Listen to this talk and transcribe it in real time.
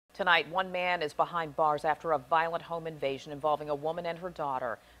Tonight, one man is behind bars after a violent home invasion involving a woman and her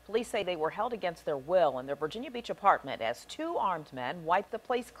daughter. Police say they were held against their will in their Virginia Beach apartment as two armed men wiped the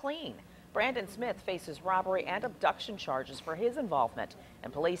place clean. Brandon Smith faces robbery and abduction charges for his involvement,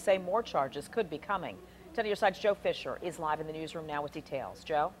 and police say more charges could be coming. 10 on your side's Joe Fisher is live in the newsroom now with details.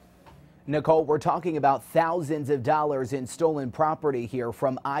 Joe? Nicole, we're talking about thousands of dollars in stolen property here,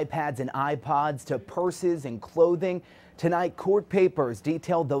 from iPads and iPods to purses and clothing. Tonight, court papers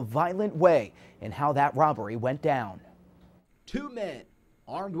detail the violent way and how that robbery went down. Two men,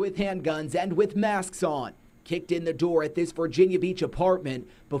 armed with handguns and with masks on, kicked in the door at this Virginia Beach apartment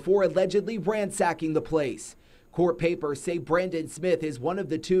before allegedly ransacking the place. Court papers say Brandon Smith is one of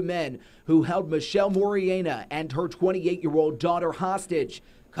the two men who held Michelle Moriena and her 28-year-old daughter hostage,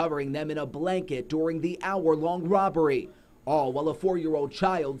 covering them in a blanket during the hour-long robbery, all while a 4-year-old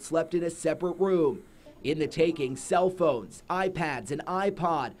child slept in a separate room. In the taking, cell phones, iPads, an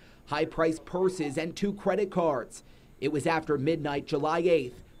iPod, high-priced purses, and 2 credit cards. It was after midnight, July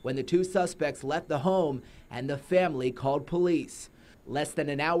 8th, when the two suspects left the home and the family called police. Less than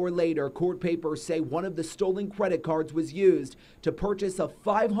an hour later, court papers say one of the stolen credit cards was used to purchase a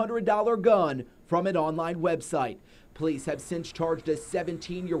 $500 gun from an online website. Police have since charged a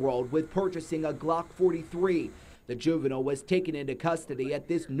 17-year-old with purchasing a Glock 43. The juvenile was taken into custody at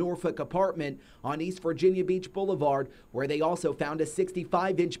this Norfolk apartment on East Virginia Beach Boulevard, where they also found a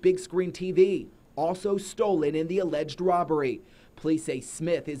 65-inch big screen TV, also stolen in the alleged robbery. Police say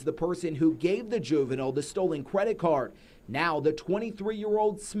Smith is the person who gave the juvenile the stolen credit card. Now the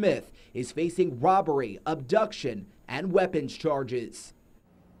 23-year-old Smith is facing robbery, abduction, and weapons charges.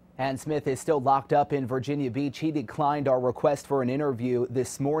 And Smith is still locked up in Virginia Beach. He declined our request for an interview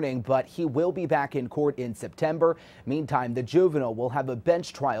this morning, but he will be back in court in September. Meantime, the juvenile will have a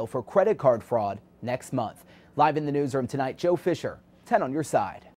bench trial for credit card fraud next month. Live in the newsroom tonight, Joe Fisher, 10 on your side.